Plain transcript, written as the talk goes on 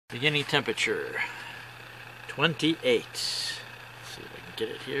Beginning temperature 28. Let's see if I can get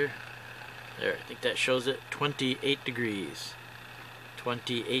it here. There, I think that shows it. 28 degrees.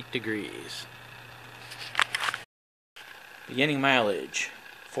 28 degrees. Beginning mileage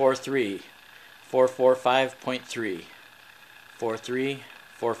 43 445.3. 43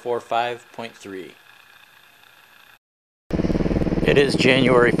 445.3. It is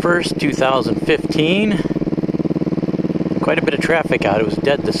January 1st, 2015. Quite a bit of traffic out. It was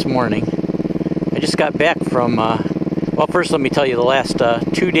dead this morning. I just got back from, well, first let me tell you, the last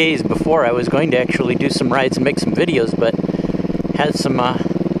 2 days before I was going to actually do some rides and make some videos, but had some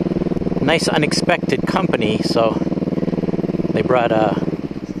nice unexpected company, so they brought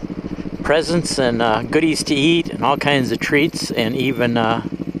presents and goodies to eat and all kinds of treats, and even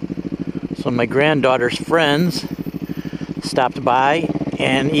some of my granddaughter's friends stopped by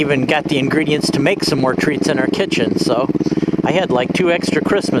and even got the ingredients to make some more treats in our kitchen. So I had like 2 extra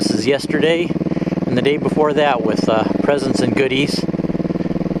Christmases yesterday and the day before that with presents and goodies.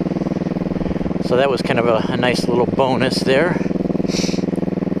 So that was kind of a nice little bonus there.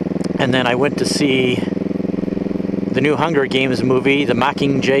 And then I went to see the new Hunger Games movie, The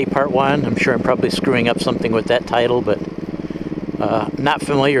Mockingjay Part 1. I'm sure I'm probably screwing up something with that title, but not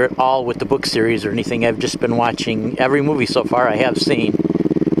familiar at all with the book series or anything. I've just been watching every movie so far I have seen.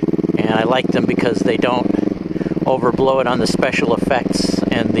 And I like them because they don't overblow it on the special effects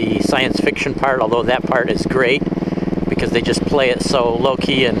and the science fiction part, although that part is great because they just play it so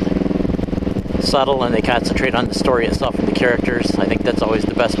low-key and subtle, and they concentrate on the story itself and the characters. I think that's always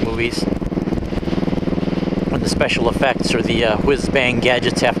the best movies. When the special effects or the whiz-bang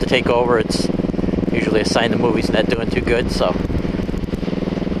gadgets have to take over, it's usually a sign the movie's not doing too good. So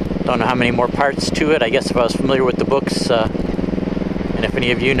don't know how many more parts to it. I guess if I was familiar with the books, and if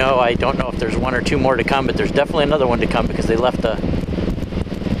any of you know, I don't know if there's 1 or 2 more to come, but there's definitely another one to come because they left a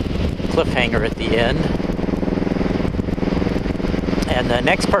cliffhanger at the end. And the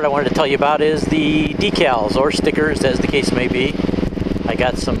next part I wanted to tell you about is the decals, or stickers, as the case may be. I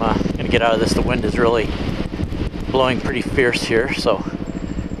got some, I'm going to get out of this. The wind is really blowing pretty fierce here, so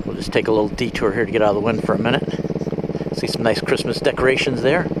we'll just take a little detour here to get out of the wind for a minute. See some nice Christmas decorations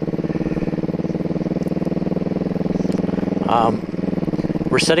there.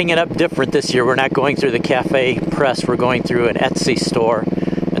 We're setting it up different this year. We're not going through the cafe press. We're going through an Etsy store,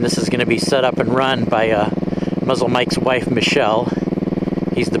 and this is going to be set up and run by Muzzle Mike's wife, Michelle.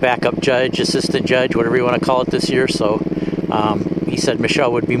 He's the backup judge, assistant judge, whatever you want to call it this year. So he said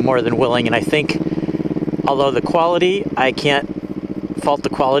Michelle would be more than willing, and I think, although the quality, I can't fault the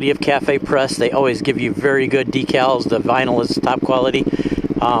quality of cafe press. They always give you very good decals. The vinyl is top quality.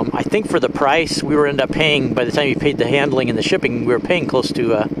 I think for the price, we were end up paying, by the time you paid the handling and the shipping, we were paying close to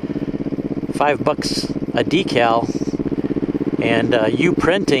 $5 a decal. And U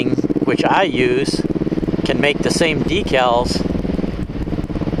Printing, which I use, can make the same decals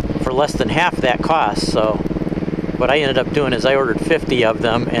for less than half that cost. So what I ended up doing is I ordered 50 of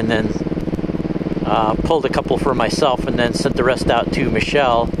them and then pulled a couple for myself and then sent the rest out to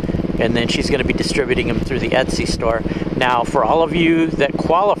Michelle, and then she's going to be distributing them through the Etsy store. Now, for all of you that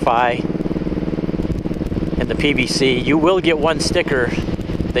qualify in the PBC, you will get 1 sticker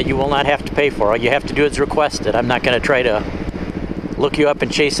that you will not have to pay for. All you have to do is request it. I'm not going to try to look you up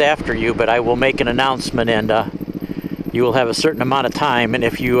and chase after you, but I will make an announcement, and you will have a certain amount of time. And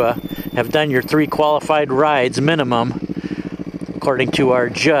if you have done your 3 qualified rides minimum, according to our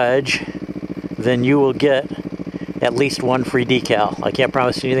judge, then you will get at least 1 free decal. I can't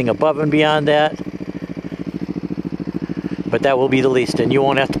promise anything above and beyond that, but that will be the least, and you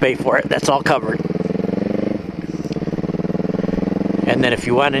won't have to pay for it. That's all covered. And then if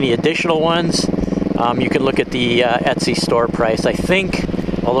you want any additional ones, you can look at the Etsy store price. I think,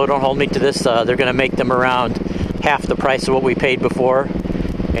 although don't hold me to this, they're going to make them around half the price of what we paid before,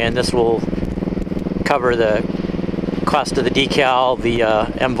 and this will cover the cost of the decal, the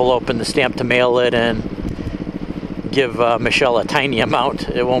envelope, and the stamp to mail it, and give Michelle a tiny amount.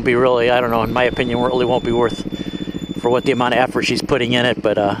 It won't be really, I don't know, in my opinion, it really won't be worth for what the amount of effort she's putting in it,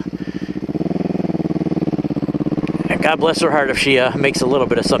 but God bless her heart if she makes a little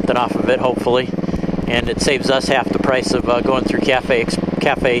bit of something off of it, hopefully, and it saves us half the price of going through cafe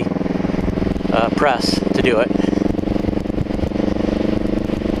press to do it.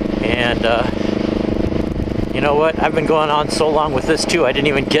 And you know what, I've been going on so long with this too, I didn't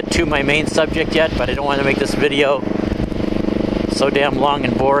even get to my main subject yet, but I don't want to make this video so damn long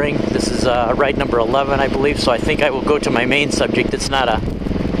and boring. This is ride number 11, I believe, so I think I will go to my main subject. It's not a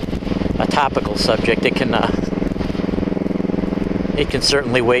topical subject. It can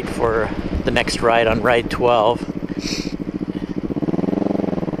certainly wait for the next ride on ride 12.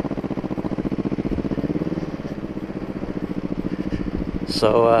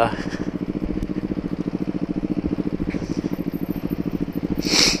 So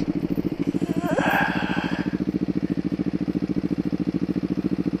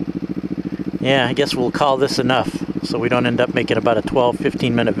yeah, I guess we'll call this enough so we don't end up making about a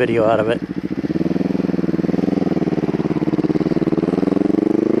 12-15 minute video out of it.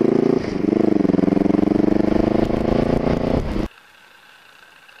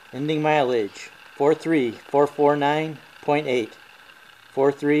 Ending mileage 43449.8.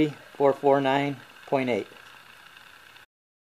 43449.8.